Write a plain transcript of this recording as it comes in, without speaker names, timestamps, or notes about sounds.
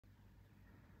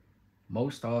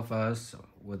Most of us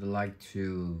would like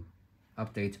to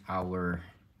update our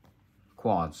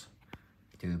quads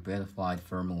to Betaflight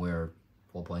firmware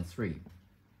 4.3,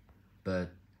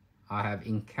 but I have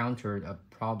encountered a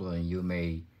problem you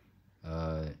may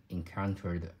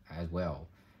encountered as well,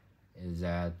 is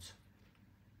that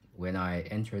when I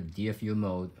enter DFU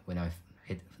mode, when I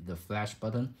hit the flash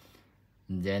button,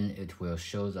 then it will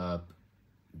shows up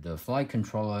the flight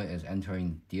controller is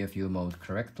entering DFU mode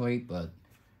correctly, but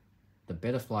the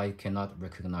Betaflight cannot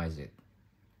recognize it.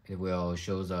 It will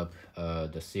shows up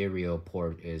the serial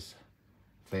port is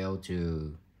failed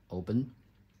to open,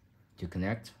 to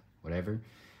connect, whatever.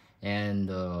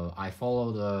 And I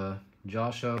follow the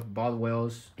Joshua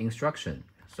Boswell's instruction.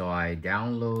 So I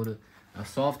download a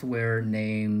software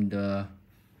named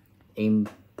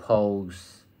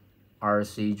Impulse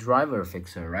RC Driver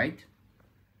Fixer, right?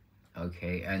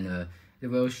 Okay, and it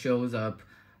will shows up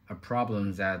a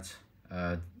problem that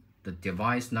the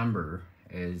device number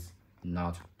is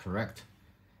not correct.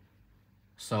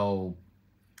 So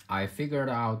I figured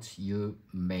out you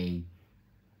may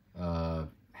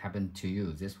happen to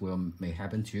you. This may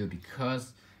happen to you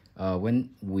because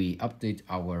when we update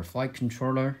our flight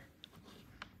controller,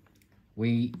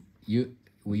 we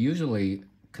usually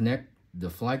connect the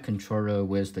flight controller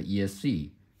with the ESC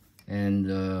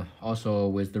and also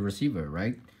with the receiver,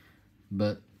 right?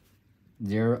 But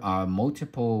there are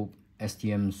multiple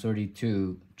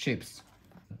STM32 chips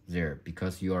there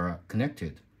because you are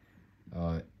connected.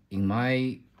 In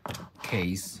my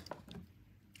case,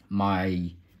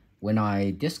 when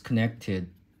I disconnected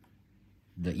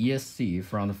the ESC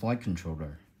from the flight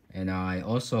controller, and I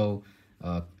also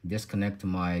disconnect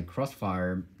my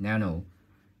Crossfire Nano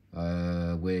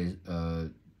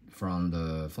from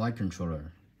the flight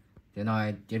controller, then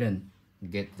I didn't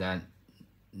get that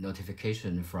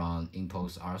notification from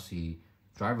Impulse RC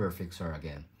Driver Fixer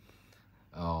again.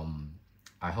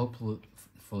 I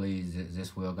hopefully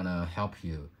this will gonna help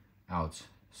you out.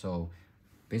 So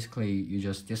basically you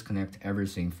just disconnect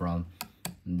everything from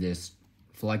this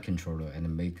flight controller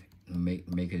and make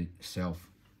it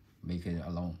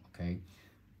alone, okay?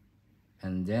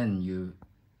 And then you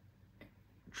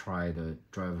try the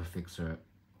driver fixer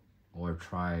or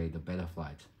try the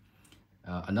Betaflight.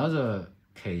 Another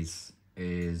case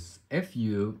is if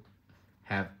you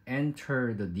have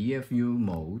entered the DFU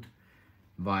mode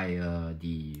via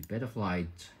the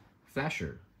Betaflight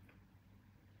flasher.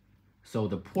 So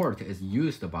the port is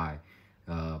used by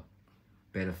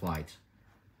Betaflight.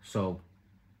 So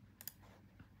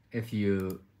if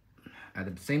you,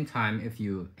 at the same time, if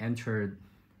you enter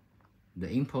the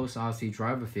Impulse RC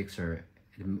Driver Fixer,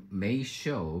 it may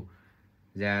show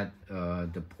that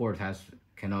the port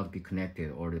cannot be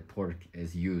connected or the port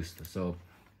is used. So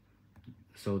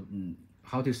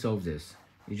how to solve this?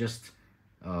 You just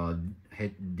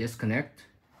hit disconnect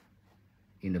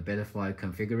in the Betaflight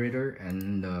configurator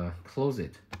and close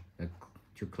it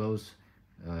to close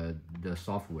the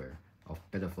software of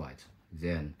Betaflight.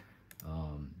 Then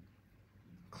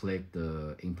click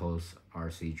the Impulse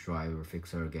RC Driver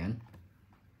Fixer again,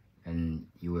 and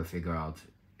you will figure out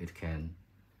it can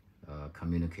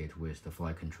communicate with the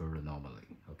flight controller normally.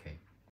 Okay.